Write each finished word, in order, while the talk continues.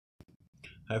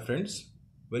Hi friends,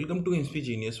 welcome to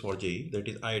Instantaneous for JEE, that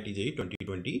is IIT JEE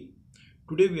 2020.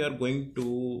 Today we are going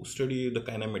to study the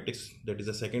kinematics, that is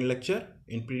the second lecture.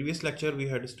 In previous lecture we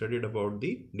had studied about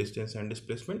the distance and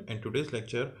displacement, and today's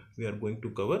lecture we are going to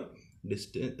cover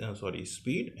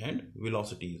speed and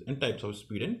velocities and types of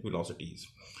speed and velocities.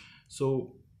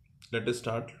 So let us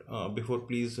start. Before,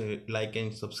 please like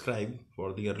and subscribe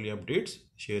for the early updates,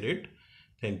 share it.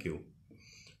 Thank you.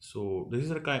 So this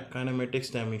is a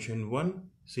kinematics dimension 1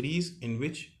 series in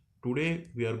which today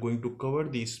we are going to cover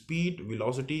the speed,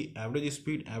 velocity, average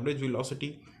speed, average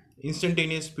velocity,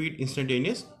 instantaneous speed,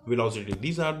 instantaneous velocity.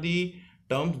 These are the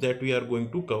terms that we are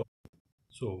going to cover.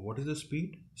 So what is the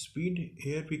speed? Speed,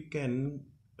 here we can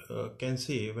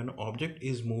say when an object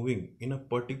is moving in a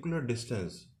particular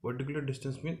distance. Particular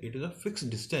distance means it is a fixed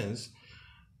distance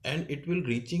and it will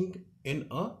reaching in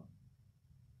a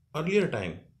earlier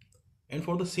time. And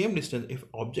for the same distance, if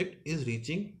object is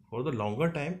reaching for the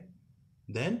longer time,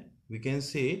 then we can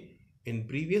say in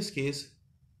previous case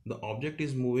the object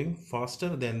is moving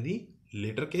faster than the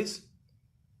later case.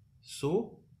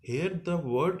 So here the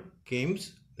word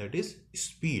comes, that is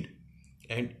speed,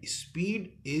 and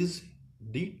speed is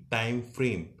the time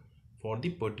frame for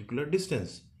the particular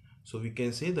distance. So we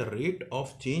can say the rate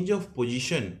of change of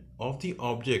position of the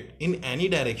object in any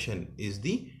direction is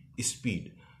the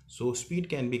speed. So speed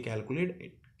can be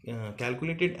calculated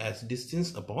as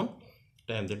distance upon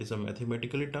time. That is a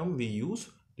mathematical term. We use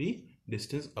the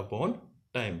distance upon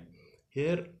time.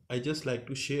 Here I just like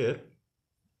to share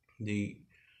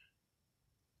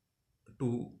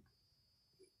to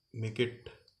make it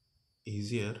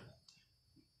easier,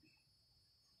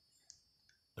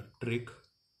 a trick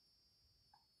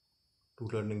to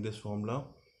learning this formula.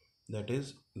 That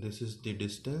is, this is the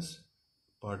distance,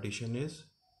 partition is,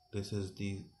 this is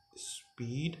the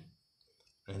speed,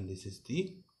 and this is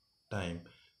the time.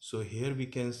 So here we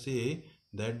can say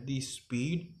that the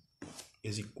speed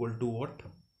is equal to what?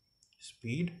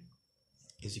 Speed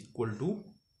is equal to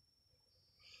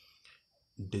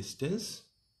distance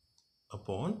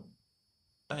upon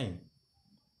time,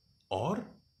 or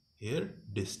here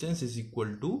distance is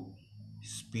equal to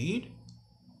speed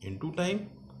into time,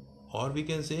 or we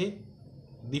can say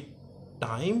the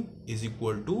time is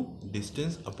equal to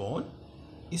distance upon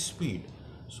speed.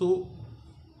 So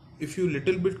if you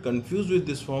little bit confused with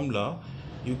this formula,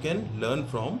 you can learn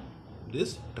from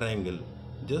this triangle.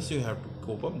 Just you have to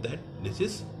cope up that this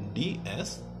is D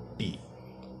as T.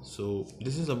 So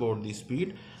this is about the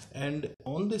speed, and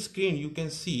on the screen you can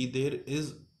see there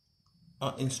is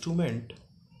an instrument.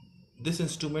 This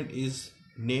instrument is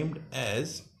named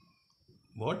as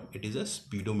what? It is a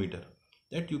speedometer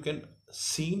that you can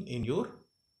see in your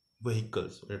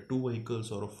vehicles, 2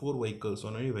 vehicles or 4 vehicles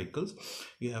or any vehicles.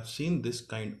 You have seen this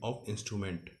kind of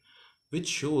instrument which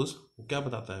shows, क्या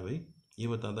बताता है भाई? ये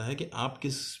बताता है कि आप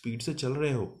किस स्पीड से चल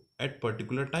रहे हो at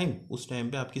particular time. उस टाइम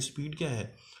पे आपकी स्पीड क्या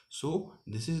है. So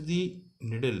this is the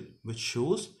needle which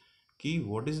shows कि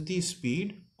what is the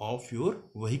speed of your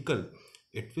vehicle.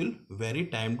 It will vary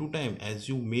time to time. As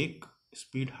you make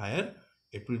speed higher,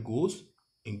 it will goes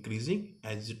increasing.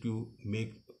 As you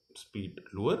make speed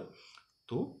lower,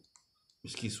 तो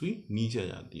इसकी सुई नीचे आ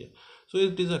जाती है. So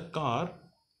it is a car.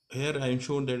 Here I am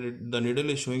shown that the needle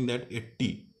is showing that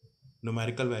 80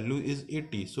 numerical value is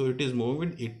 80. So it is moving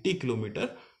with 80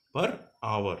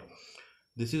 km/h.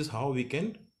 This is how we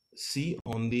can see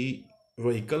on the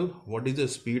vehicle what is the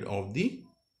speed of the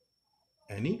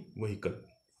any vehicle.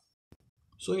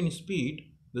 So in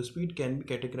speed, the speed can be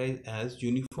categorized as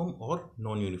uniform or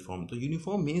non-uniform. So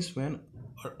uniform means when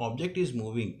an object is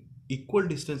moving equal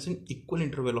distance in equal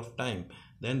interval of time,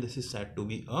 then this is said to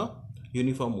be a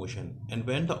uniform motion. And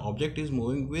when the object is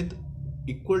moving with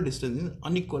equal distance in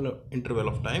unequal interval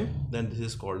of time, then this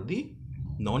is called the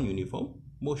non-uniform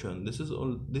motion. This is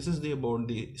all. This is the about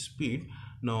the speed.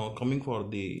 Now coming for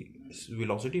the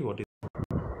velocity, what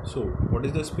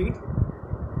is the speed?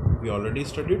 We already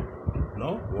studied.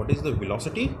 Now what is the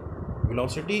velocity?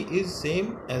 Velocity is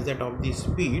same as that of the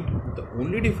speed. The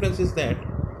only difference is that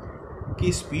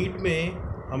कि speed में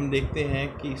हम देखते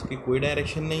हैं कि इसकी कोई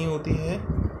direction नहीं होती है,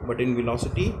 but in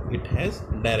velocity it has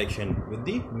direction with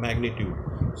the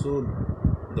magnitude. So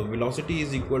the velocity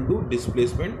is equal to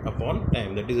displacement upon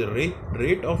time. That is a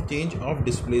rate of change of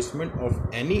displacement of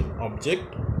any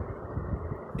object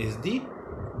is the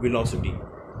velocity.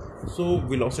 So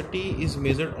velocity is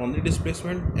measured on the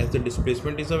displacement. As the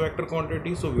displacement is a vector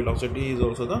quantity, so velocity is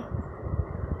also the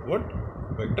what?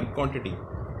 Vector quantity.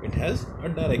 It has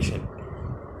a direction.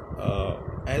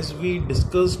 As we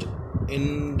discussed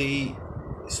in the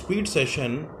speed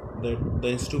session, that the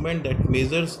instrument that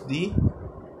measures the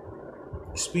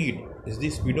speed is the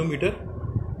speedometer.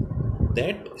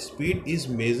 That speed is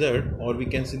measured, or we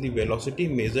can say the velocity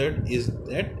measured is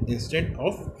that instant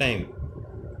of time.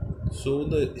 So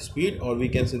the speed, or we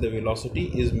can say the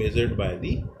velocity, is measured by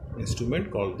the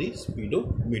instrument called the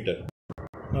speedometer.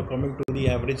 Now coming to the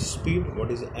average speed.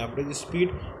 What is the average speed?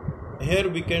 Here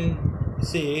we can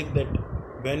say that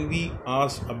when we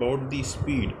ask about the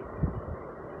speed,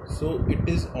 so it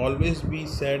is always be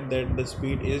said that the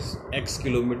speed is x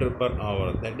kilometer per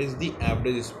hour. That is the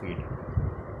average speed.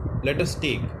 Let us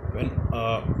take, when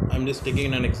I'm just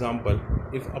taking an example,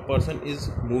 if a person is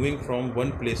moving from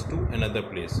one place to another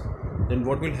place, then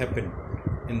what will happen?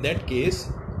 In that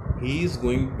case, he is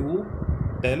going to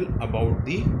tell about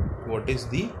the what is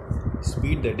the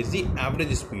speed, that is the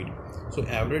average speed. So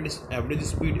average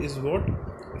speed is what?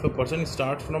 If a person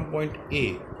starts from point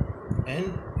A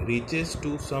and reaches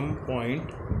to some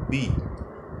point B,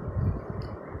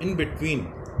 in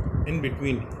between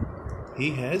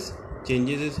he has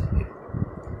changes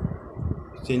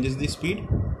the speed.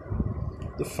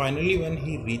 So finally when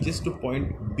he reaches to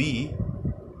point B,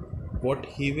 what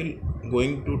he will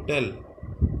going to tell?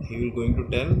 He will going to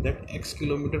tell that x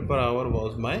kilometer per hour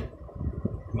was my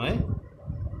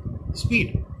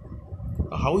speed.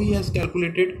 How he has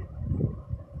calculated?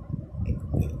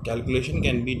 Calculation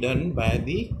can be done by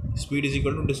the speed is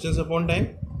equal to distance upon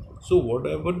time. So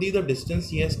whatever the distance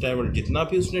he has traveled, जितना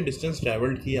भी उसने distance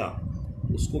traveled किया,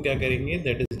 उसको क्या करेंगे?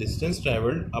 That is distance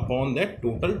traveled upon that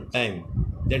total time.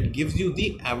 That gives you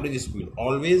the average speed.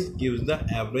 Always gives the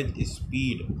average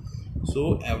speed.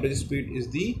 So average speed is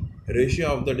the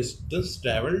ratio of the distance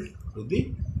traveled to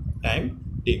the time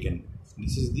taken.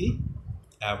 This is the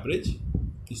average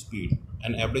speed.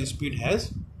 And average speed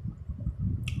has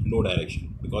no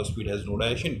direction. Because speed has no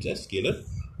direction, it's a scalar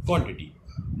quantity.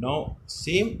 Now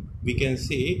same we can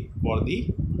say for the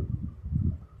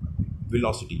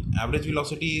velocity. Average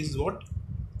velocity is what?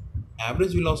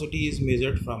 Average velocity is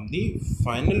measured from the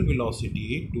final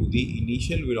velocity to the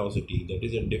initial velocity. That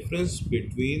is a difference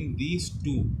between these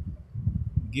two,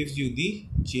 gives you the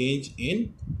change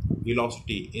in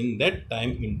velocity in that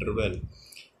time interval.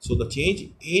 So the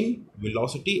change in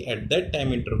velocity at that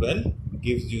time interval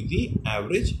gives you the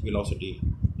average velocity.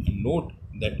 And note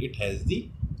that it has the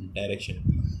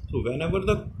direction. So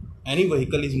whenever any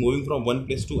vehicle is moving from one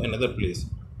place to another place,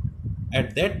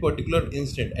 at that particular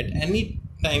instant, at any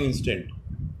time instant,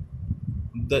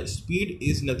 the speed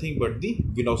is nothing but the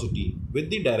velocity with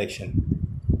the direction.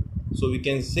 So we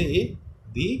can say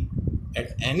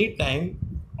at any time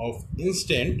of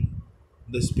instant,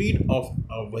 the speed of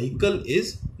a vehicle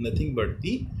is nothing but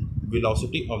the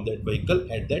velocity of that vehicle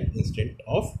at that instant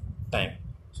of time.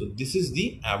 So this is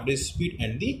the average speed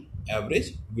and the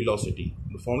average velocity.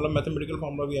 The formula, mathematical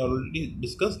formula, we already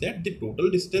discussed that the total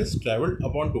distance traveled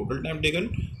upon total time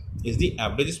taken is the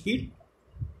average speed.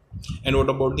 And what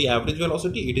about the average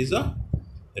velocity? It is a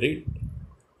rate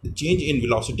change in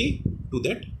velocity to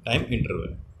that time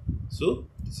interval. So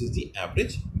this is the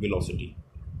average velocity.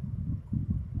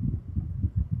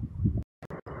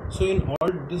 So in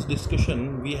all this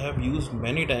discussion, we have used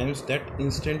many times that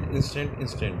instant.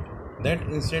 That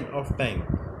instant of time.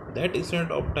 That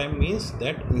instant of time means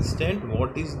that instant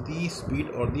what is the speed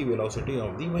or the velocity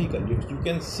of the vehicle. You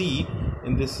can see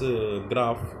in this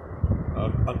graph,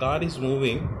 a car is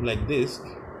moving like this.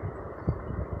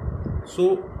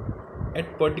 So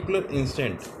at particular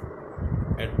instant,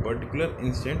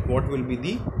 what will be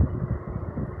the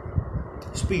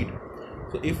speed?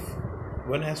 So if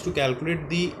one has to calculate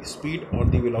the speed or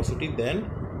the velocity, then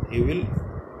he will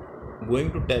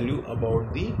going to tell you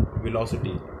about the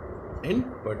velocity in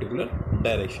particular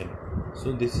direction.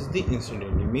 So this is the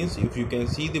instantaneous. Means if you can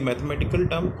see the mathematical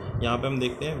term, यहाँ पे हम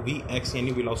देखते हैं vx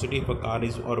यानी velocity if a car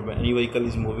is or any vehicle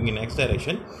is moving in x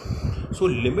direction. So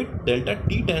limit delta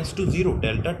t tends to 0.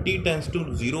 Delta t tends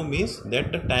to 0 means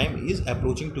that the time is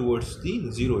approaching towards the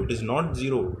 0. It is not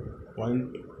 0.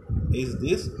 Point is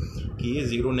this कि ये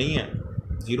 0 नहीं है.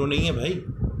 0 नहीं है भाई,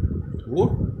 वो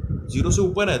 0 से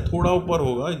ऊपर है, थोड़ा ऊपर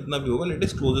होगा, इतना भी होगा. Let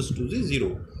is closest to the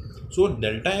 0. So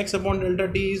delta x upon delta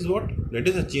t is what? That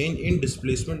is a change in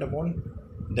displacement upon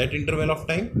that interval of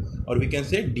time, or we can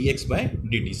say dx by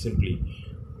dt. Simply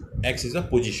x is a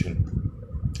position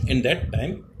in that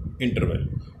time interval.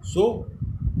 So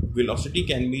velocity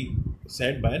can be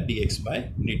said by dx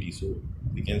by dt. So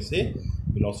we can say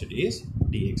velocity is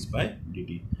dx by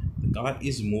dt. The car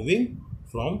is moving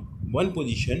from one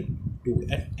position to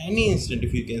at any instant.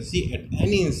 If you can see, at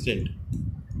any instant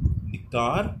the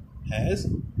car has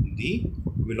the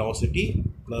velocity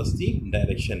plus the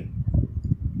direction.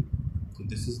 So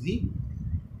this is the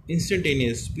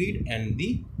instantaneous speed and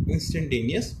the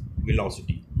instantaneous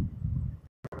velocity.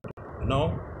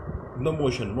 Now the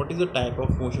motion, what is the type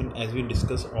of motion? As we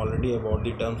discussed already about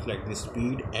the terms like the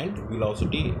speed and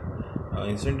velocity,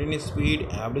 instantaneous speed,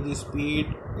 average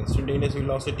speed, instantaneous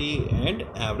velocity and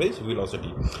average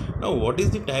velocity. Now what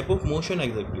is the type of motion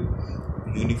exactly?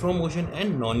 Uniform motion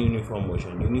and non-uniform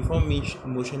motion. Uniform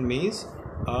motion means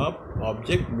a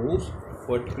object moves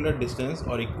particular distance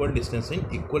or equal distance in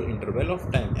equal interval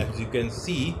of time. As you can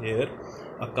see here,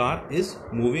 a car is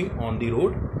moving on the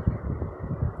road.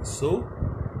 So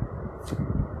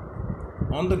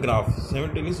on the graph,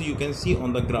 simultaneously you can see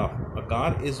on the graph a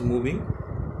car is moving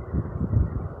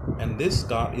and this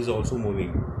car is also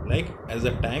moving. Like as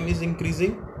the time is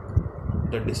increasing,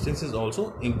 the distance is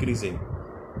also increasing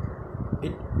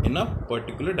it in a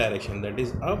particular direction, that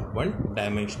is a one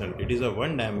dimensional. It is a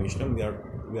one dimensional.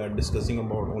 We are discussing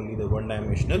about only the one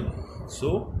dimensional.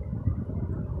 So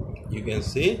you can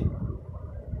say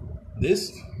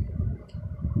this,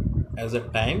 as the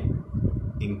time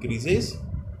increases,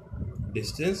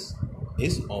 distance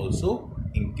is also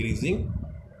increasing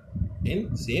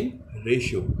in same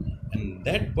ratio, and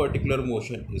that particular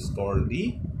motion is called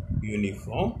the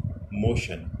uniform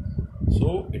motion.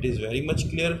 So it is very much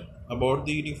clear about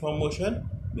the uniform motion.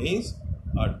 Means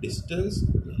a distance,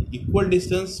 equal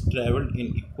distance traveled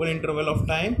in equal interval of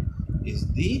time is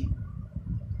the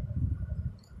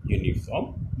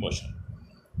uniform motion.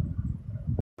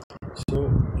 So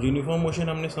uniform motion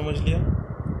हमने समझ लिया.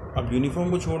 अब uniform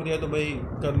को छोड़ दिया तो भाई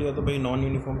कर लिया, तो भाई नॉन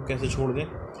यूनिफॉर्म कैसे छोड़ दें?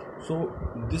 So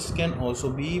this can also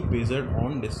be based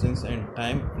on distance and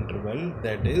time interval,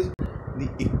 that is the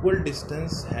equal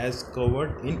distance has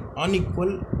covered in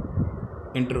unequal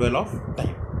interval of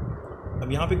time.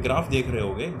 अब यहाँ पे ग्राफ देख रहे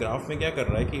होगे, ग्राफ में क्या कर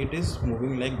रहा है कि it is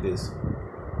moving like this.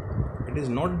 It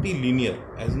is not the linear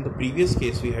as in the previous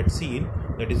case we had seen,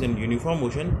 that is in uniform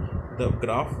motion the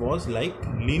graph was like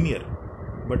linear,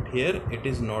 but here it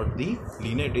is not the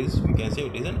linear, it is, we can say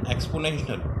it is an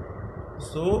exponential.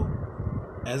 So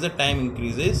as the time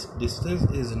increases, distance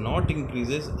is not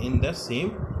increases in the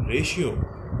same ratio.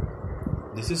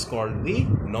 This is called the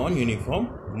non-uniform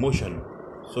motion.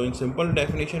 So in simple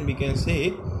definition we can say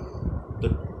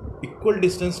the equal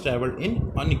distance traveled in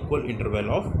unequal interval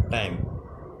of time.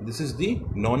 This is the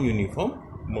non-uniform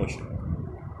motion.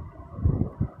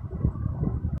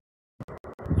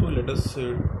 So let us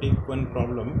take one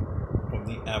problem of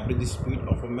the average speed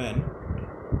of a man.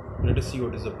 Let us see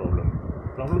what is the problem.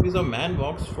 Problem is, a man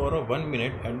walks for 1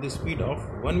 minute at the speed of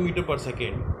 1 meter per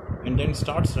second and then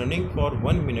starts running for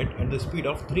 1 minute at the speed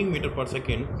of 3 meter per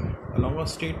second along a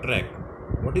straight track.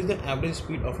 What is the average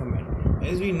speed of a man?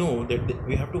 As we know that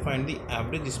we have to find the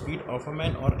average speed of a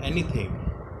man or anything.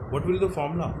 What will the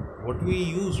formula? What we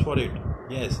use for it?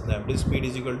 Yes, the average speed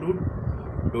is equal to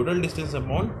total distance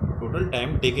upon total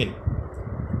time taken.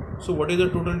 So what is the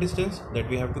total distance that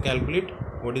we have to calculate?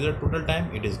 What is the total time?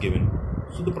 It is given.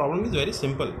 So the problem is very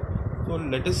simple. So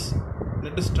let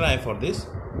us try for this.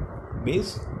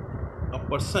 Means a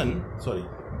person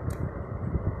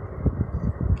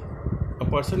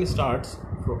starts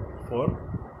for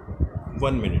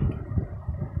 1 minute.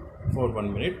 For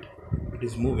 1 minute it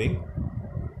is moving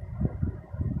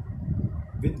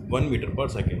with 1 meter per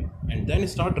second and then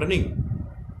start running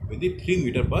with the 3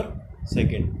 meter per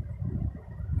second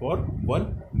for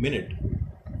 1 minute.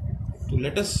 So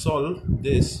let us solve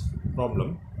this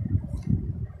problem.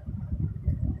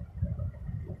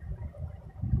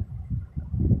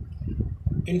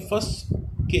 In first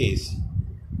case,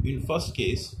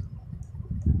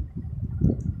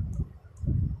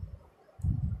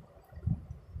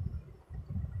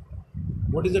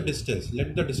 what is the distance?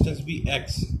 Let the distance be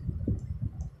x.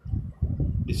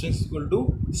 Distance is equal to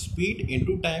speed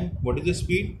into time. What is the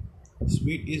speed?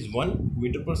 Speed is 1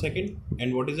 meter per second.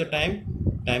 And what is the time?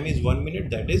 Time is 1 minute,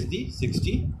 that is the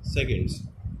 60 seconds.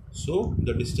 So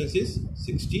the distance is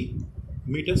 60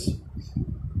 meters.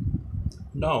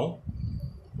 Now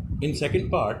in second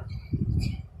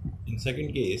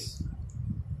case,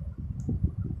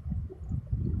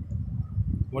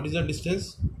 what is the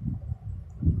distance?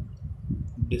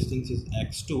 Distance is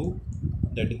x2,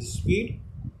 that is speed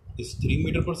is 3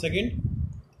 meter per second,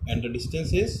 and the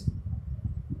distance is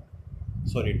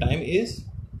time is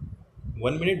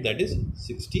 1 minute, that is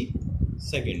 60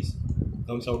 seconds,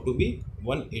 comes out to be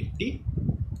 180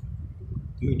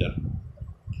 meter.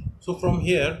 So from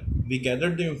here we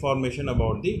gathered the information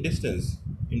about the distance.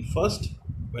 In first,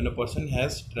 when a person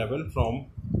has traveled from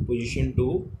position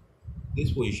to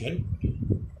this position,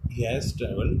 he has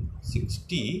traveled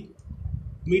 60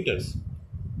 meters,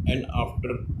 and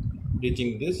after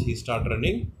reaching this he start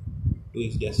running to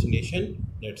his destination,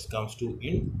 that comes to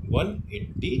in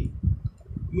 180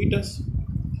 meters.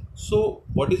 So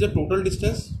what is the total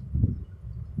distance?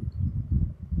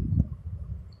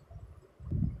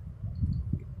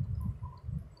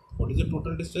 What is the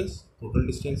total distance? Total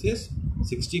distance is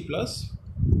 60 plus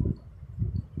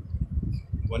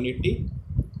 180,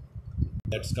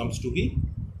 that comes to be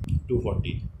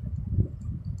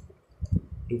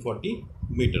 240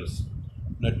 meters.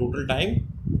 Now total time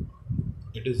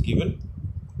it is given,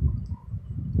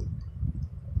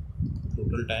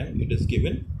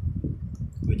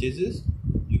 which is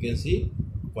you can see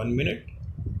 1 minute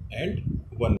and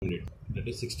 1 minute, that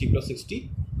is 60 plus 60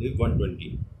 is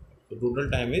 120. So total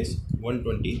time is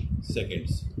 120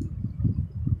 seconds.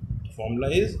 The formula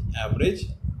is average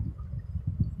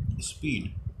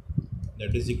speed,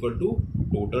 that is equal to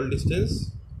total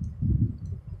distance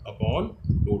upon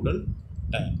total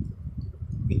time,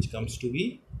 which comes to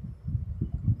be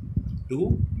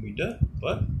 2 meter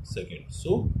per second.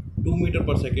 So 2 meter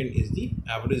per second is the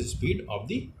average speed of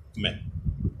the man.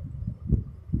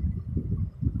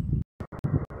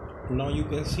 Now you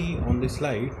can see on the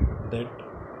slide that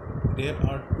there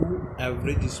are two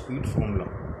average speed formula.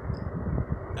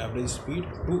 Average speed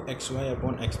 2xy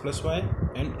upon x plus y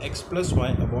and x plus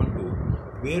y upon 2,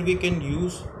 where we can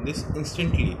use this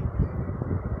instantly.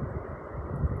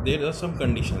 There are some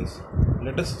conditions.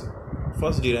 Let us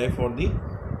first derive for the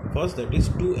first, that is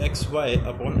 2xy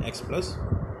upon x plus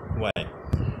y.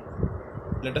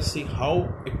 Let us see how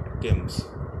it comes.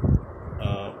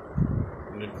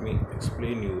 Let me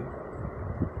explain you.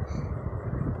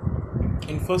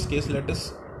 In first case, it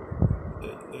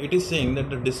is saying that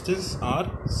the distance are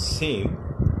same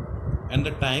and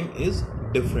the time is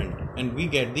different, and we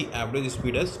get the average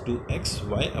speed as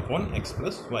 2xy upon x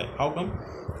plus y. How come?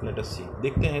 Let us see.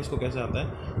 देखते हैं इसको कैसे आता है.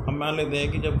 हम मान लेते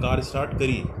हैं कि जब कार स्टार्ट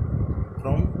करी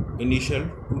from initial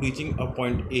to reaching a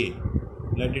point A,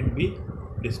 let it be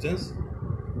distance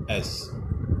s.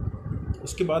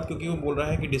 उसके बाद क्योंकि वो बोल रहा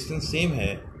है कि डिस्टेंस सेम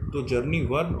है, तो जर्नी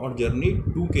 1 और जर्नी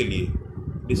 2 के लिए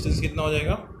डिस्टेंस कितना हो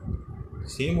जाएगा?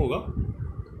 सेम होगा.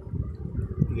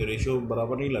 ये रेशियो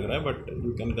बराबर नहीं लग रहा है, but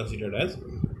you can consider as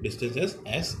distance as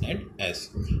S and S.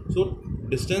 So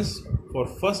distance for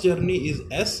first journey is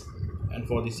S and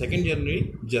for the second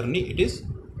journey it is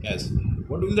s.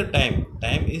 What will the time?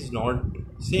 Time is not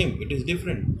same, it is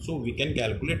different, so we can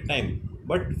calculate time,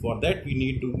 but for that we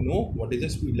need to know what is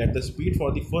the speed. Let the speed for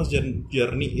the first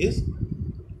journey is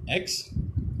x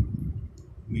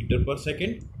meter per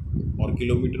second or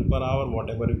kilometer per hour,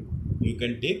 whatever you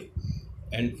can take,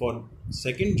 and for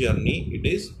second journey it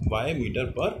is y meter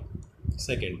per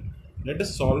second. Let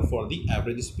us solve for the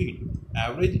average speed.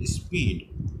 Average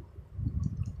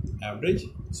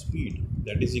speed,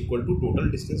 that is equal to total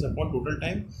distance upon total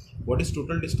time. What is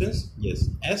total distance? Yes,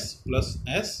 s plus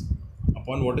s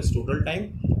upon what is total time.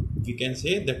 We can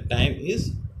say that time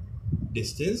is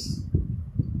distance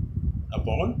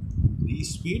upon the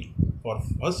speed for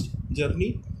first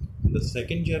journey. The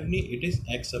second journey it is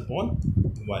x upon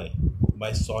y.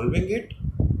 By solving it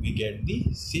we get the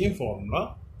same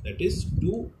formula, that is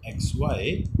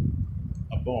 2xy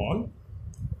upon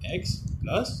x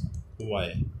plus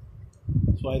y.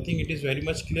 So I think it is very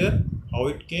much clear how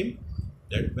it came,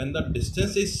 that when the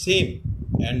distance is same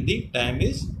and the time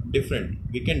is different,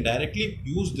 we can directly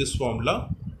use this formula.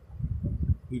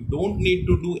 We don't need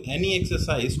to do any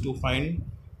exercise to find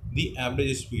the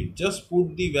average speed. Just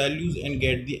put the values and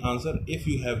get the answer if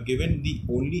you have given the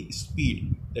only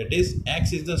speed, that is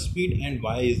x is the speed and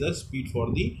y is the speed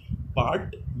for the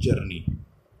part journey.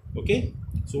 Okay,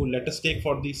 so let us take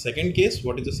for the second case.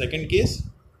 What is the second case?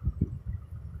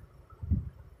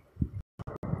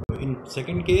 In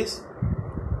second case,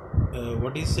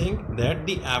 what is saying that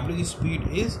the average speed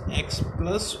is x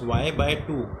plus y by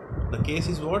 2. The case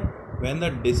is what? When the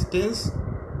distance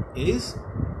is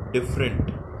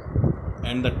different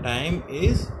and the time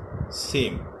is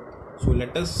same. So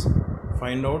let us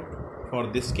find out for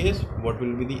this case what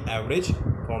will be the average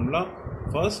formula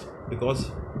first,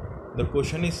 because the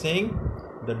question is saying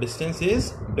the distance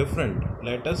is different.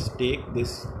 Let us take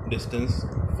this distance.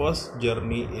 First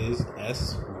journey is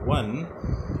s1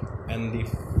 and the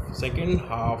second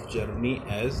half journey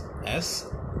as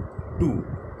s2,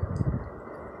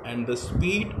 and the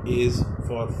speed is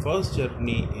for first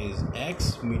journey is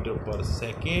x meter per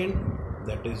second,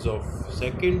 that is of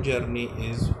second journey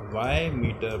is y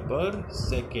meter per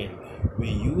second. We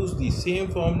use the same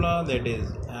formula, that is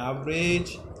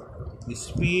average the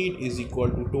speed is equal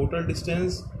to total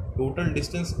distance. Total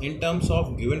distance in terms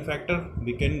of given factor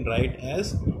we can write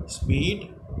as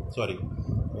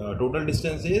total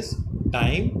distance is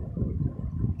time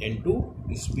into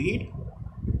speed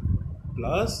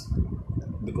plus,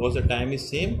 because the time is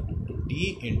same,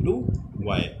 t into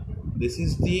y. This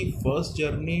is the first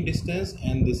journey distance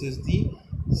and this is the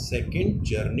second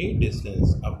journey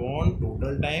distance upon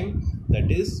total time,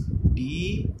 that is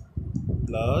t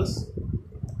plus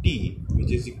t,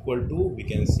 which is equal to, we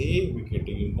can say, we can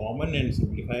take in common and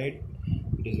simplify it.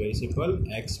 It is very simple,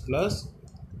 x plus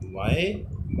y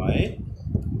by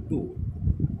 2.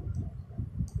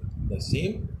 The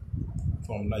same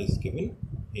formula is given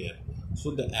here.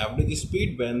 So the average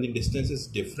speed when the distance is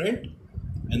different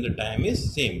and the time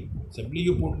is same, simply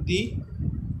you put the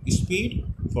speed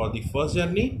for the first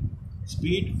journey,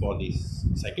 speed for the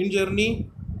second journey,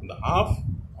 the half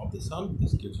of the sum.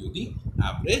 This gives you the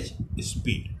average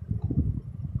speed.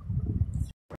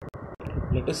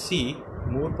 Let us see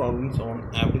more problems on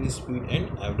average speed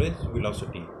and average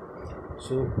velocity.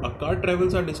 So a car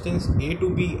travels a distance A to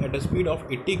B at a speed of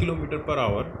 80 km per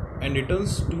hour and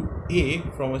returns to A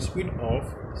from a speed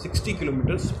of 60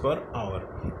 km per hour.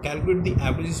 Calculate the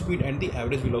average speed and the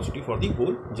average velocity for the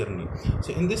whole journey.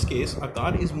 So in this case, a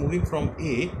car is moving from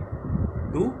A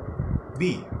to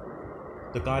B.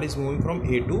 The car is moving from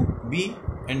A to B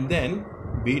and then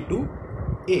B to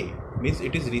A. Means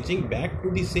it is reaching back to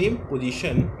the same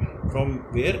position from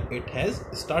where it has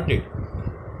started.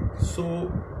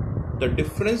 So the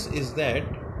difference is that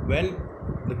when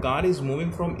the car is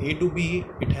moving from A to B,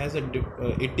 it has a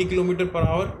 80 km per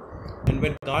hour, and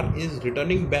when car is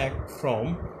returning back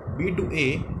from B to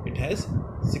A, it has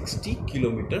 60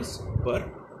 kilometers per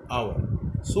hour.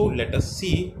 So let us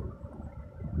see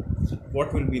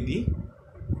what will be the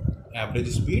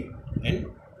average speed and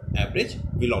average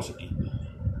velocity.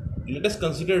 Let us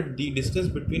consider the distance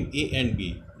between A and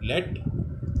B. Let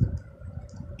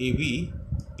AB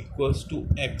equals to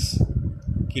x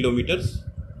kilometers.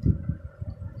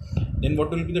 Then what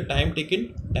will be the time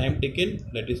taken? Time taken,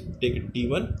 let us take it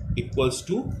t1 equals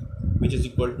to, which is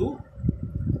equal to,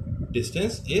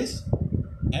 distance is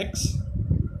x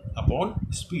upon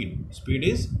speed. Speed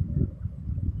is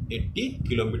 80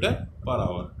 km per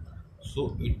hour.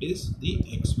 So it is the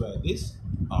x by this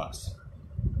hours.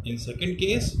 In second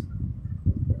case,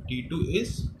 t2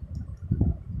 is,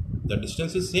 the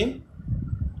distance is same,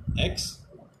 x,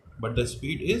 but the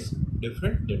speed is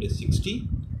different, that is 60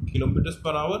 kilometers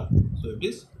per hour. So it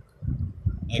is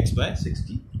x by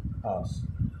 60 hours.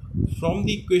 From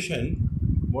the equation,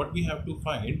 what we have to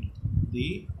find?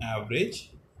 The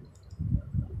average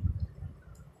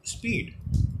speed,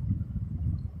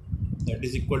 that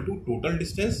is equal to total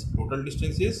distance. Total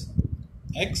distance is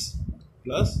x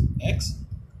plus x.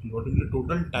 And what is the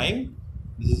total time?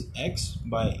 This is x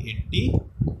by 80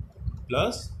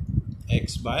 plus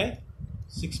x by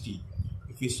 60.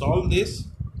 If we solve this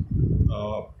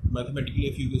mathematically,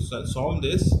 if you solve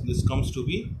this, this comes to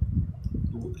be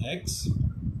 2x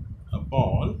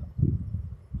upon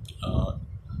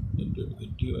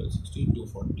 80, 60,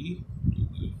 240,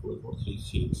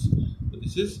 436. So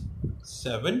this is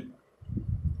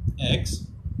 7x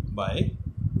by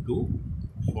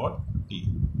 240,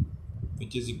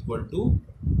 which is equal to,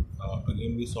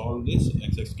 again we solve this,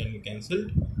 x can be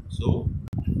cancelled. So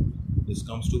this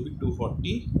comes to be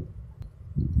 240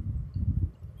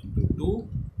 into 2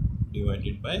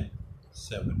 divided by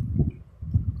 7.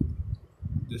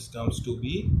 This comes to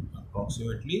be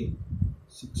approximately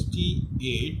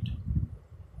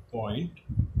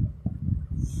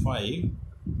 68.5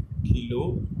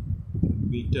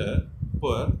 kilometer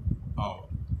per hour.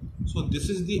 So this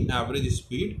is the average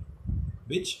speed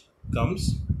which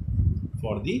comes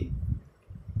for the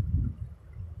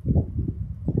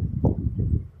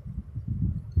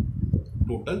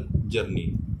total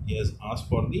journey. He has asked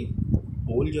for the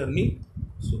whole journey.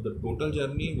 So the total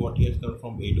journey what he has done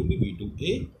from A to B, B to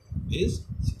A is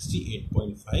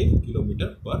 68.5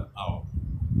 km per hour.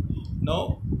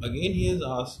 Now again he has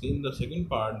asked in the second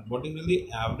part, what will be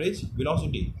the average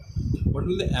velocity? What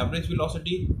will the average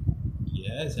velocity?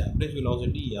 Yes, average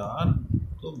velocity यार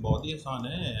तो बहुत ही आसान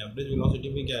है. Average velocity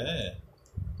में क्या है?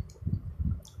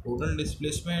 Total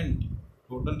displacement.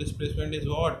 Total displacement is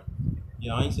what?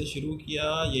 यहाँ से शुरू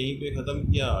किया, यहीं पे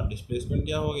ख़त्म किया, डिस्प्लेसमेंट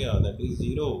क्या हो गया? That is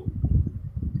zero.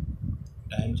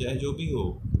 टाइम चाहे जो भी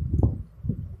हो,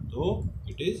 तो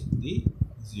इट इज़ दी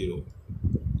ज़ीरो.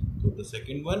 तो the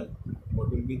second one, what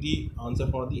will be the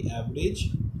answer for the average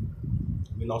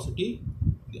velocity?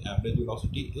 The average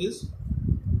velocity is,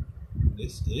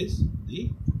 this is the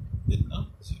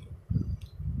zero.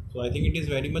 So I think it is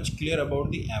very much clear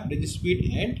about the average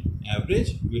speed and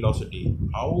average velocity.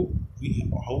 How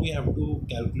we have to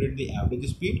calculate the average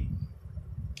speed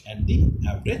and the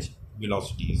average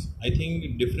velocities. I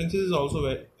think differences is also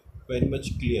very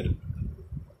much clear.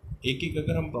 एक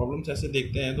अगर हम problems ऐसे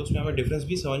देखते हैं तो उसमें हमें difference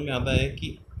भी समझ में आता है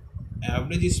कि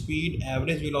एवरेज स्पीड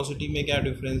एवरेज वेलोसिटी में क्या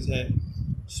डिफरेंस है,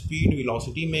 स्पीड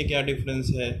वेलोसिटी में क्या डिफरेंस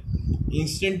है,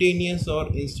 इंस्टेंटेनियस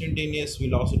और इंस्टेंटेनियस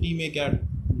वेलोसिटी में क्या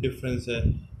डिफरेंस है.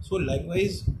 So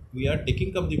likewise we are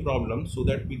taking up the problem so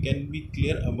that we can be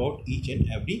clear about each and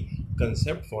every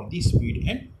concept for the speed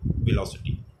and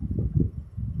velocity.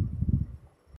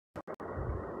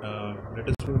 Let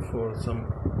us move for some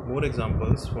more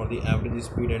examples for the average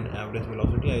speed and average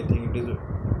velocity. I think it is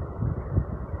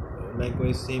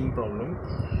likewise same problem.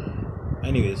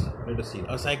 Anyways, let us see.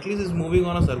 A cyclist is moving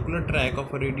on a circular track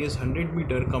of a radius 100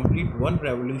 meter, complete one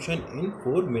revolution in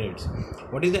 4 minutes.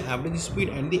 What is the average speed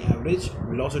and the average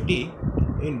velocity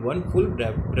in one full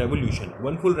revolution?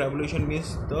 One full revolution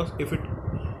means if it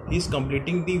is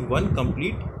completing the one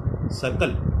complete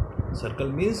circle.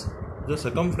 Circle means the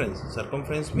circumference.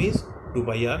 Circumference means 2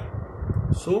 pi r.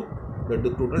 So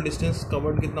the total distance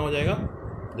covered कितना हो जाएगा?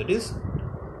 That is,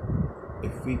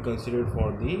 if we consider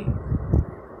for the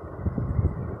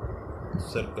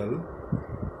circle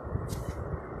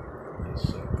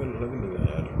लग नहीं गया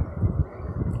यार,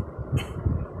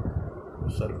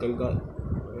 circle का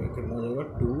कितना हो जाएगा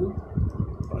 2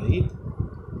 पाई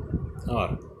r,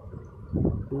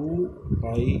 2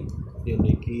 पाई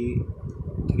यानी कि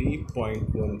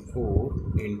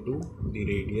 3.14 into the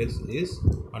radius is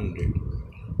 100,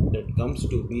 that comes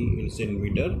to be in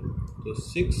centimeter, so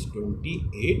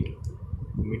 628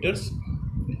 meters,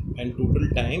 and total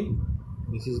time,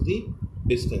 this is the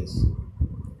distance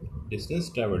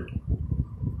traveled,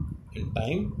 and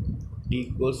time t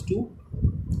equals to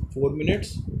 4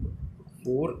 minutes.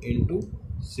 4 into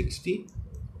 60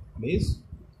 means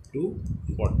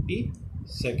 240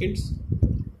 seconds.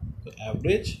 So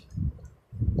average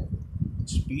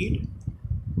speed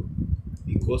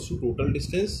equals to total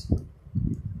distance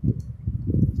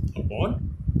upon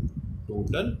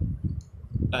total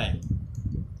time.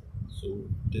 So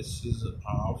this is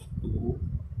half to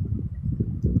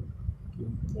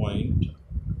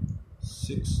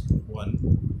 2.61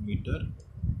 meter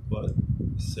per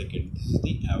second. This is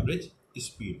the average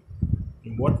speed.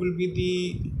 And what will be the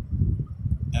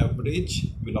average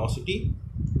velocity?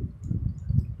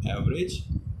 Average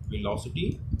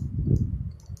velocity.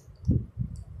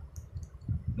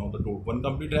 Now the one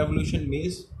complete revolution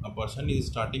means a person is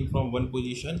starting from one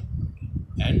position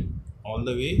and all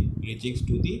the way reaching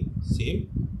to the same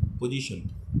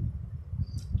position.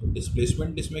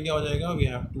 Displacement इसमें क्या हो जाएगा, we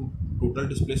have to total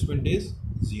displacement is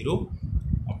 0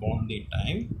 upon the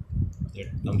time, that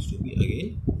comes to be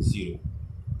again 0.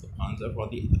 The answer for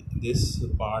this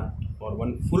part for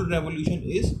one full revolution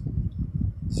is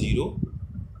 0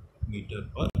 meter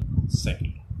per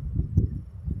second.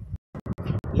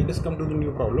 Let us come to the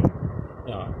new problem.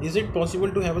 Is it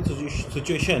possible to have a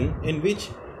situation in which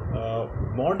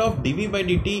mod of dv by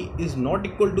dt is not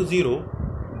equal to 0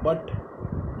 but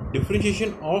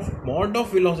differentiation of mod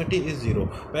of velocity is 0.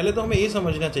 पहले तो हमें ये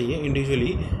समझना चाहिए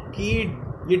individually कि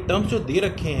ये terms जो दे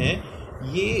रखे हैं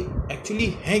ये एक्चुअली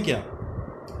हैं क्या.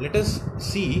 Let us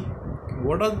see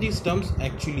what are these terms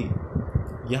actually.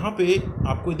 यहाँ पे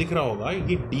आपको दिख रहा होगा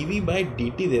कि डी बाय डी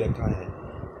टी दे रखा है,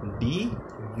 D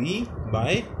we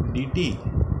bye D T,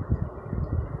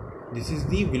 this is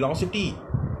the velocity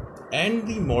and the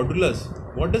modulus.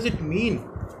 What does it mean?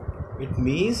 It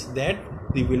means that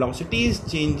the velocity is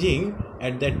changing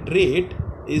at that rate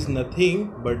is nothing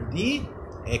but the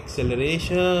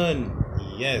acceleration.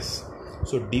 Yes.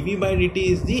 So dv by dt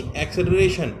is the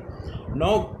acceleration.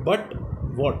 Now but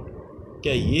what?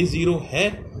 क्या ये zero है?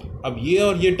 अब ये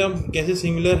और ये term कैसे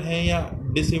similar है या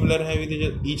डिसिमिलर है विद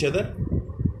ईच अदर,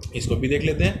 इसको भी देख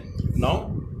लेते हैं. नाउ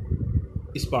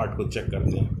इस पार्ट को चेक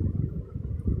करते हैं.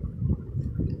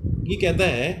 ये कहता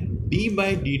है d by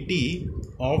dt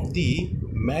of the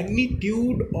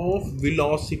magnitude of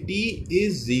velocity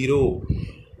is 0.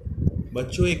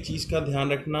 बच्चों एक चीज़ का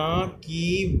ध्यान रखना कि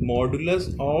मॉडुलस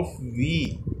ऑफ v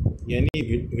यानी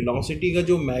वेलोसिटी का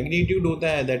जो मैग्नीट्यूड होता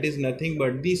है that is nothing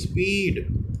but the speed.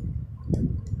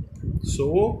 So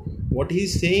what he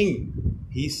is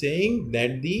saying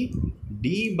that the d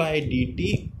by dt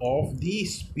of the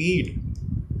speed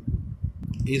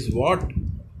is what?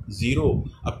 0.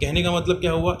 अब कहने का मतलब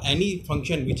क्या हुआ? Any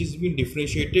function which is been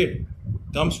differentiated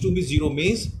comes to be 0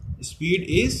 means speed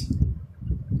is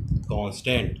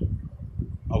constant.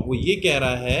 अब वो ये कह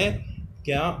रहा है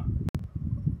क्या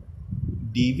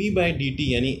dv बाई dt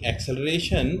यानी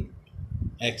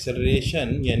एक्सेलरेशन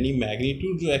यानी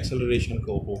मैग्नीट्यूड जो एक्सेलरेशन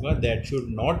को होगा that should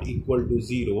not equal to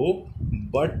 0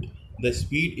 but the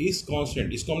speed is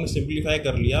constant. इसको हमने सिंप्लीफाई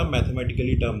कर लिया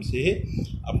मैथमेटिकली टर्म से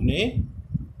अपने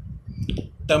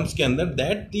टर्म्स के अंदर,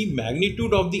 that the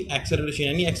magnitude of the acceleration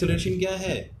यानी एक्सेलरेशन क्या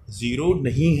है जीरो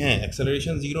नहीं है,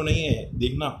 एक्सेलरेशन जीरो नहीं है,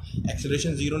 देखना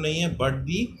एक्सेलरेशन जीरो नहीं है, but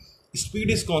the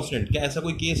speed is constant. क्या ऐसा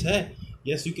कोई केस है?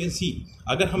 Yes you can see.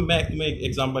 अगर हम मैं तुम्हें एक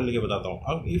एग्जांपल लेके बताता हूँ।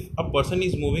 अब if a person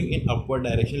is moving in upward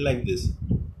direction like this,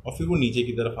 और फिर वो नीचे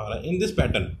की तरफ आ रहा है in this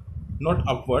pattern, not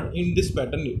upward, in this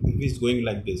pattern is going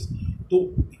like this, तो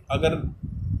अगर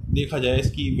देखा जाए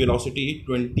इसकी वेलोसिटी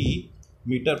 20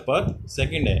 मीटर पर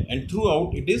सेकेंड है and through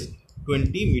out it is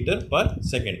 20 metre पर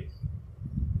second.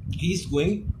 He is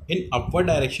going in upward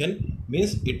direction,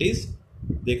 means it is,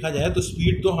 देखा जाए तो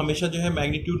स्पीड तो हमेशा जो है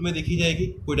मैग्नीट्यूड में देखी जाएगी,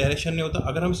 कोई डायरेक्शन नहीं होता।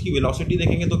 अगर हम इसकी वेलोसिटी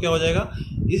देखेंगे तो क्या हो जाएगा,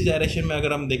 इस डायरेक्शन में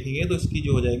अगर हम देखेंगे तो इसकी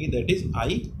जो हो जाएगी that is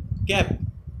I cap,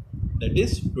 that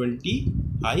is 20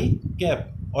 I cap.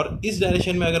 और इस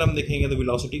डायरेक्शन में अगर हम देखेंगे तो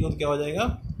वेलोसिटी को तो क्या हो जाएगा,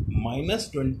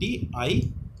 -20 आई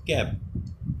कैप।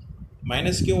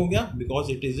 माइनस क्यों हो गया,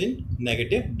 because it is in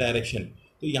negative direction.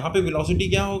 तो यहाँ पे वेलोसिटी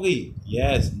क्या हो गई,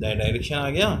 यस डायरेक्शन आ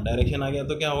गया, डायरेक्शन आ गया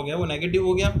तो क्या हो गया, वो नेगेटिव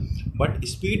हो गया, but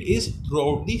speed is through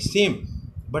out the same.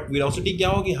 But velocity क्या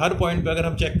होगी, हर पॉइंट पे अगर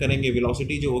हम चेक करेंगे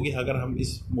वेलोसिटी जो होगी, अगर हम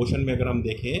इस मोशन में अगर हम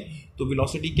देखें तो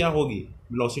वेलोसिटी क्या होगी,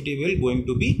 velocity will going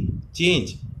to be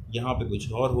change. यहाँ पे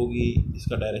कुछ और होगी,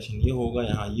 इसका डायरेक्शन ये होगा,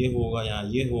 यहाँ ये होगा, यहाँ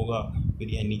ये होगा, फिर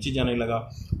यहाँ नीचे जाने लगा,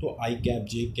 तो आई cap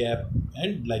J cap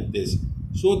and like this.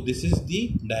 So this is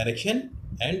the direction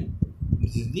and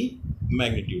this is the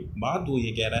magnitude. बात वो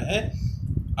ये कह रहा है,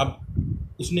 अब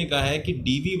उसने कहा है कि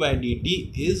D by D T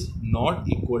is not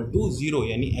equal to zero,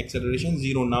 यानी एक्सेलरेशन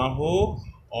जीरो ना हो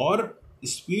और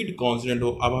स्पीड कांस्टेंट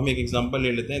हो। अब हम एक एग्जांपल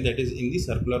ले लेते हैं, that is in the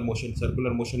circular motion.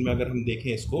 Circular motion में अगर हम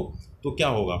देखें इसको तो क्या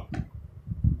होगा,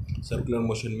 सर्कुलर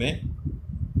मोशन में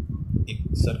एक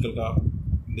सर्कल का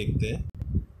देखते हैं,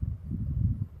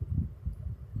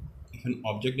 if an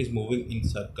object is moving in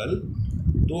circle,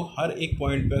 तो हर एक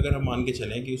पॉइंट पे अगर हम मान के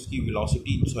चलें कि उसकी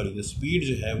वेलोसिटी सॉरी जो स्पीड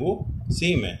जो है वो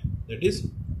सेम है, दैट इज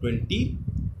 20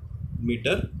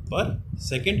 मीटर पर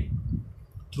सेकेंड,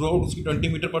 थ्रू आउट उसकी 20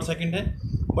 मीटर पर सेकेंड है।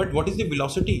 But what is the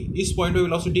velocity, इस पॉइंट पे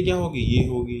वेलोसिटी क्या होगी, ये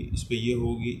होगी, इस पे ये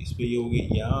होगी, इस पे ये होगी,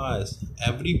 यस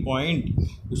एवरी पॉइंट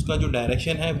उसका जो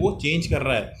डायरेक्शन है वो चेंज कर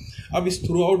रहा है। अब इस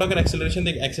थ्रू आउट अगर एक्सेलरेशन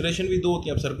देख, एक्सेलरेशन भी दो होती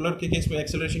है। अब सर्कुलर के केस में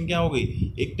एक्सेलरेशन क्या हो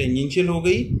गई, एक टेंजेंशियल हो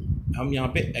गई, हम यहाँ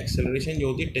पे एक्सेलरेशन जो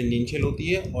होती है टेंजेंशियल होती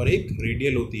है और एक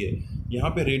रेडियल होती है। यहाँ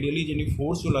पे रेडियली यानी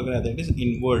फोर्स जो लग रहा है that is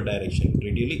inward direction,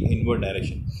 radially inward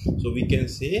direction. So we can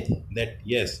say that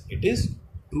yes it is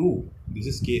true, this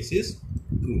is case is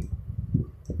true,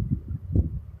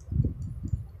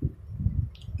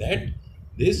 that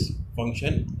this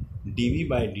function dv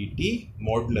by D T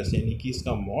modulus, यानी कि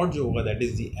इसका mod जो होगा that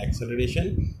is the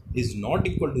acceleration is not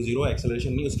equal to zero.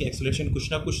 Acceleration नहीं, उसकी acceleration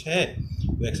कुछ ना कुछ है,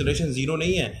 वो एक्सेलरेशन जीरो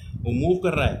नहीं है, वो मूव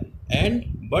कर रहा है। And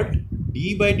but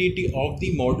D by D T of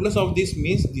the modulus of this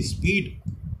means the speed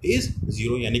is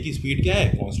zero, यानी कि स्पीड क्या है,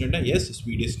 कांस्टेंट है। Yes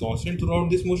speed is constant through out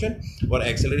this motion और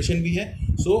एक्सेलरेशन भी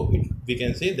है। So we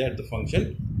can say that the function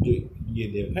जो ये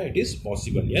देखा है it is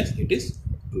possible, yes it is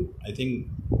true. I think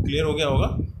clear हो गया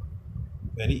होगा,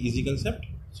 very easy concept.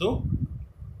 So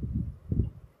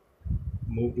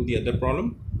move to the other problem.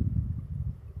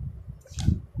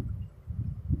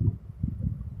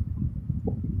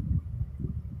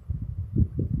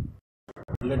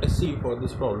 Let us see for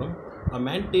this problem. A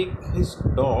man takes his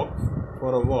dog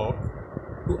for a walk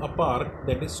to a park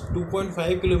that is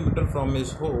 2.5 km from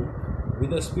his home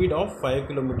with a speed of 5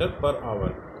 km per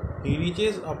hour. He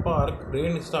reaches a park,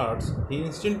 rain starts, he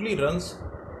instantly turns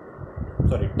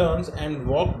and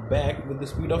walk back with the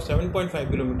speed of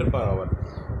 7.5 km per hour.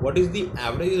 What is the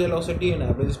average velocity and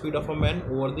average speed of a man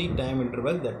over the time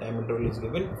interval? That time interval is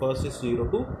given. First is 0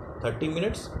 to 30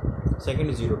 minutes,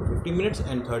 second is 0 to 50 minutes,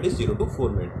 and third is 0 to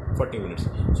 40 minutes.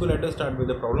 So let us start with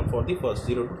the problem for the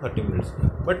first 0 to 30 minutes.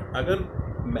 But agar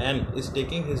man is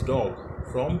taking his dog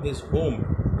from his home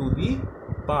to the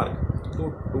park, तो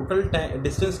total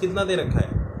distance कितना दे रखा है,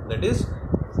 that is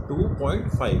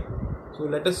 2.5. So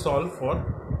let us solve for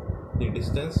the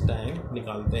distance. Time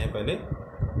निकालते हैं, पहले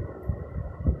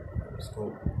इसको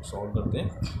solve करते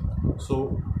हैं। सो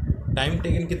टाइम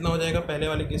टेकन कितना हो जाएगा पहले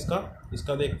वाले केस का,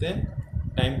 इसका देखते हैं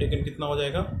टाइम टेकन कितना हो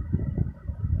जाएगा।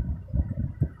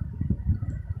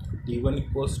 t1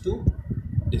 equals to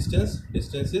distance,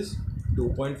 distance is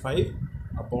 2.5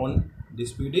 upon the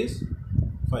speed is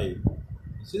 5,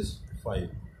 this is 5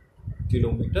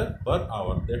 kilometer per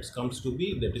hour, that comes to be,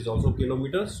 that is also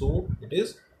kilometer, so it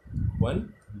is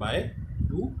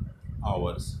 1/2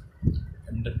 hours.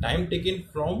 And the time taken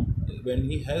from when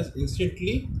he has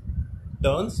instantly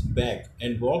turns back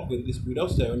and walk with the speed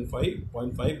of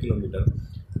 75.5 kilometer,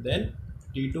 then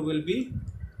t2 will be,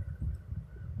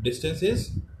 distance is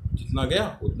जितना गया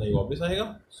उतना ही वापस आएगा,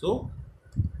 so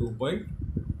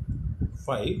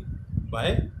 2.5 bye,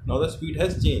 now the speed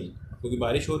has change, क्योंकि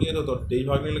बारिश हो रही है तो तेज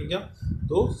भागने लग गया,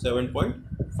 तो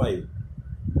 7.5,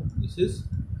 this is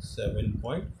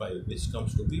 7.5 which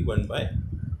comes to be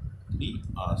 1/3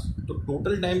 hours. तो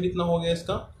टोटल टाइम कितना हो गया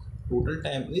इसका, total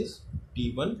time is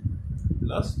T1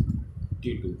 plus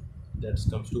T2, that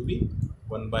comes to be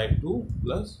 1/2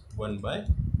 plus 1/3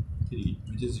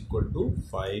 which is equal to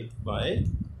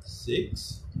 5/6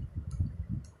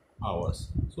 hours.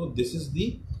 So this is the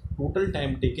total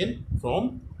time taken from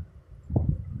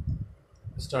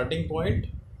starting point,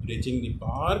 reaching the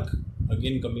park,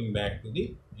 again coming back to the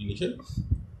initial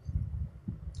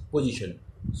position.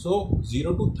 So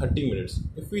 0 to 30 minutes,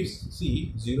 if we see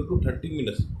 0 to 30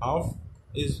 minutes, half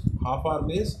hour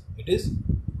means it is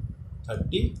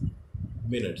 30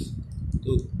 minutes.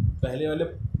 तो पहले वाले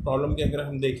problem के अगर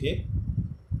हम देखें,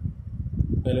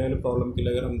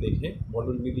 what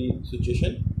will be the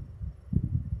situation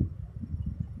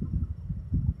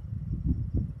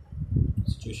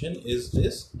is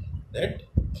this, that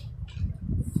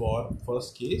for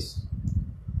first case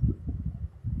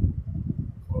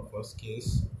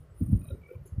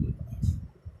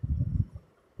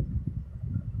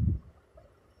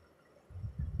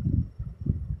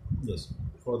yes,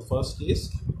 for the first case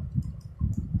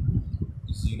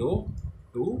 0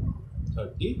 to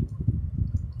 30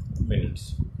 minutes,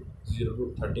 0 to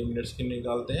 30 minutes के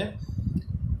निकालते हैं,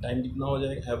 टाइम कितना हो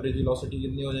जाएगा, एवरेज वेलोसिटी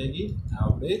कितनी हो जाएगी,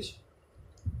 average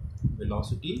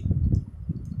velocity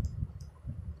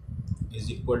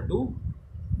is equal to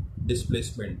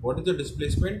displacement. What is the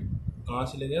displacement, कहाँ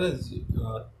से लेंगे ना,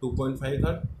 2.5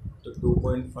 था, तो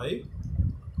 2.5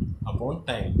 upon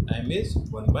time is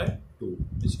 1/2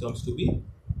 which comes to be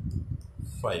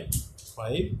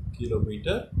 5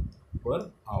 kilometre per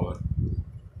hour.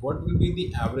 What will be the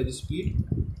average speed,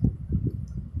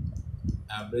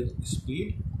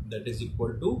 that is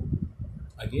equal to,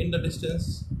 again the distance,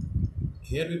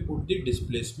 here we put the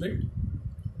displacement,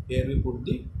 here we put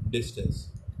the distance,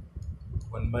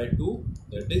 1/2,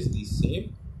 that is the same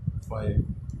 5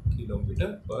 kilometer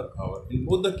per hour. In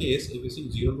both the case, if you see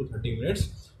 0 to 30 minutes,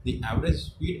 the average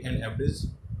speed and average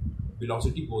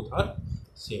velocity both are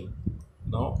same.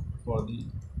 Now for the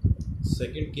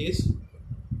second case,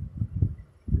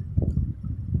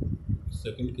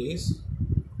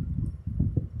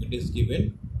 it is given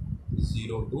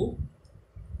 0 to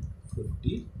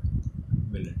 50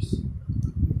 minutes.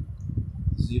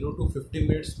 0 to 50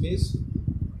 minutes means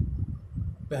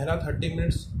पहला 30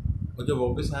 minutes और जब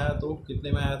वापस आया तो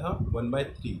कितने में आया था,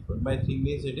 1/3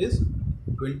 मीन्स इट इज़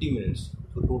 20 मिनट्स।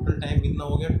 तो टोटल टाइम कितना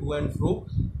हो गया, टू एंड फ्रो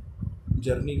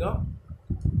जर्नी का,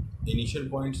 इनिशियल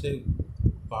पॉइंट से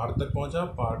पार्क तक पहुंचा,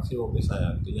 पार्क से वापस आया,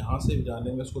 तो यहाँ से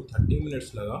जाने में उसको 30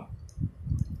 मिनट्स लगा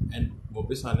एंड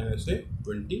वापस आने में उसे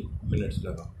 20 मिनट्स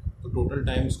लगा। तो टोटल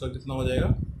टाइम उसका कितना हो जाएगा,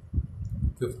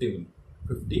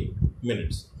 50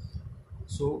 minutes.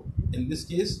 So in this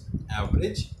case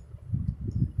average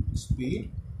speed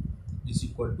is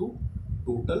equal to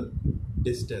total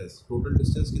distance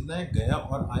कितना है, गया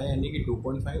और आया, यानी कि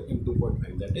 2.5 and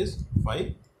 2.5 that is 5,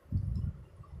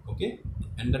 okay,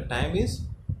 and the time is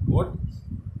what,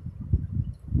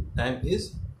 time is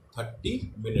 30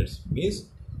 minutes means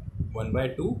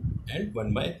 1/2 and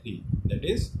 1/3, that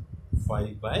is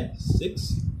 5/6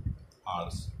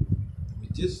 hours,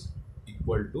 which is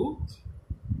equal to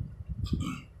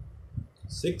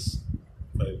 5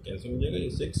 कैसे हो जाएगा, ये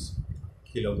 6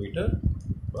 kilometre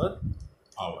per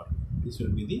hour. This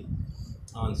will be the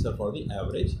answer for the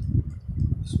average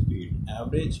speed.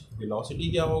 Average velocity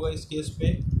क्या होगा इस case में,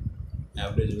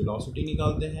 average velocity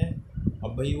निकालते हैं।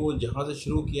 अब भाई वो जहाँ से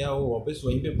शुरू किया वो वापस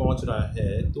वहीं पे पहुँच रहा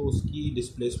है, तो उसकी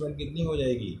डिस्प्लेसमेंट कितनी हो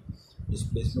जाएगी,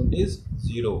 डिस्प्लेसमेंट इज़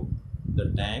 0, द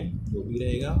टाइम जो भी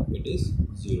रहेगा it is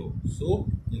 0। So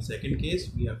in second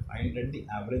case we have find that the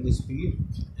average speed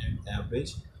and average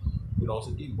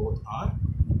velocity both are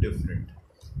different.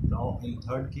 Now in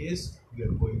third case we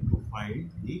are going to find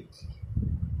the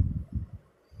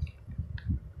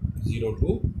 0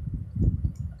 to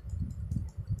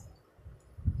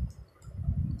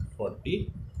 40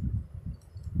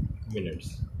 minutes,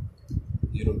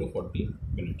 0 to 40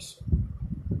 minutes।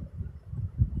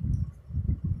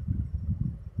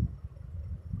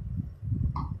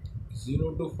 Zero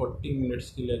two 40 minutes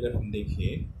के लिए अगर हम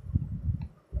देखें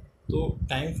तो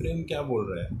time frame क्या बोल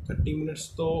रहा है, 30 मिनट्स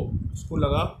तो उसको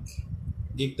लगा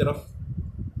एक तरफ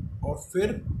और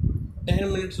फिर 10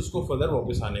 मिनट्स उसको फर्दर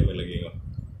वापस आने में लगेगा,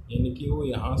 यानी कि वो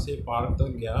यहाँ से पार्क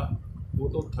तक गया वो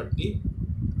तो 30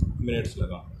 मिनट्स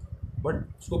लगा, बट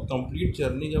उसको कंप्लीट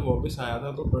जर्नी जब वापस आया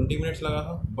था तो 20 मिनट्स लगा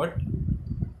था, बट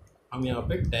हम यहाँ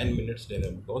पे 10 मिनट्स ले रहे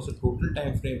हैं because total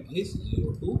time frame is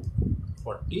 0 to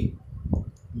 40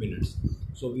 minutes.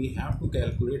 So we have to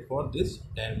calculate for this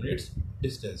 10 minutes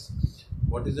distance.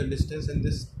 What is the distance in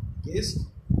this case?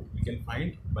 We can find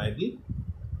by the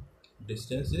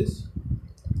distance is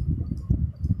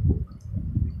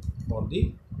for the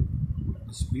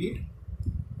speed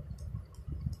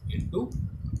into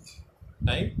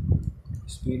time.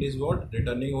 Speed is what,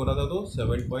 returning हो रहा था तो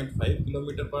 7.5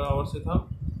 kilometre per hour से था,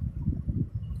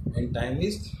 and time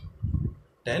is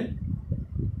 10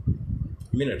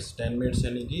 minutes. 10 minutes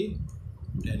यानी कि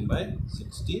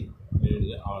 10/60 minute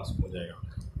hours हो जाएगा।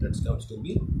 That's comes to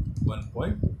be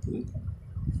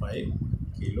 1.25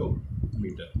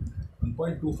 kilometre.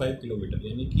 1.25 kilometre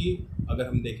यानी कि अगर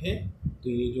हम देखें तो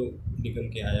ये जो निकल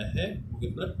के आया है वो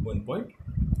कितना 1.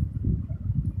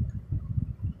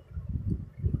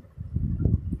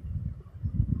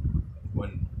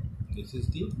 This is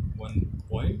the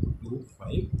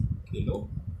 1.25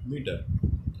 kilometer.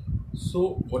 So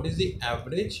what is the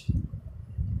average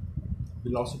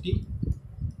velocity?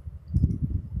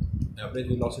 Average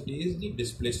velocity is the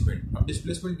displacement. अब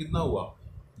displacement कितना हुआ,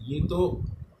 ये तो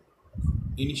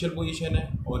इनिशियल पोजीशन है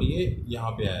और ये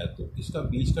यहाँ पे आया, तो इसका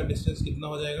बीच का डिस्टेंस कितना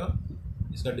हो जाएगा?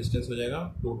 इसका डिस्टेंस हो जाएगा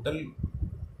टोटल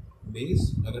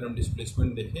बेस, अगर हम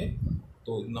डिस्प्लेसमेंट देखें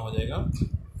तो इतना हो जाएगा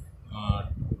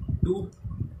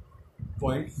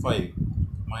 2.5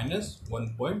 minus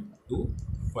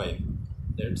 1.25,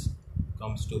 that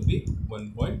comes to be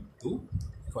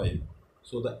 1.25.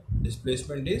 So the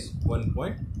displacement is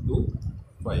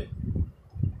 1.25.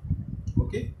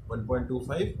 Okay,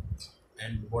 1.25.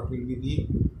 And what will be the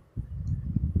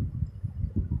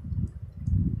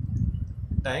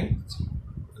time?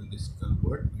 Will this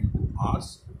convert into hours?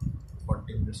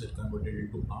 40 minutes is converted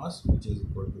into hours, which is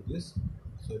equal to this.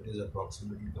 So it is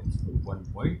approximately comes to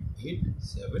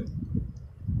 1.87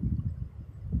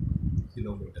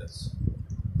 kilometers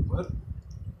per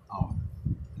hour.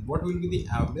 And what will be the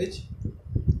average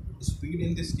speed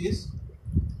in this case?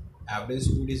 Average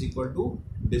speed is equal to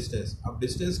distance. अब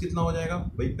distance कितना हो जाएगा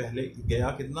भाई? पहले गया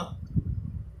कितना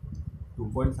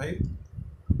 2.5,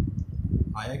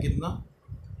 आया कितना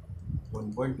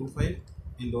 1.25,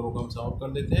 इन दोनों को हम सॉल्व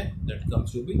कर देते हैं, that comes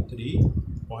to be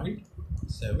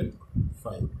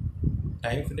 3.75.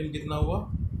 Time frame कितना हुआ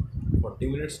 40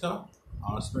 मिनट्स का,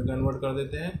 आवर्स में कन्वर्ट कर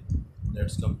देते हैं,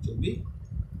 that's come to be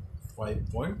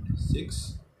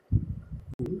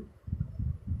 5.62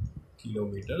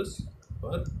 kilometers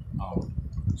per hour.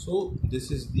 So this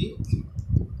is the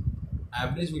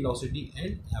average velocity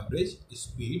and average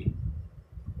speed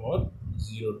for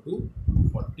 0 to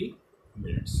 40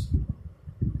 minutes.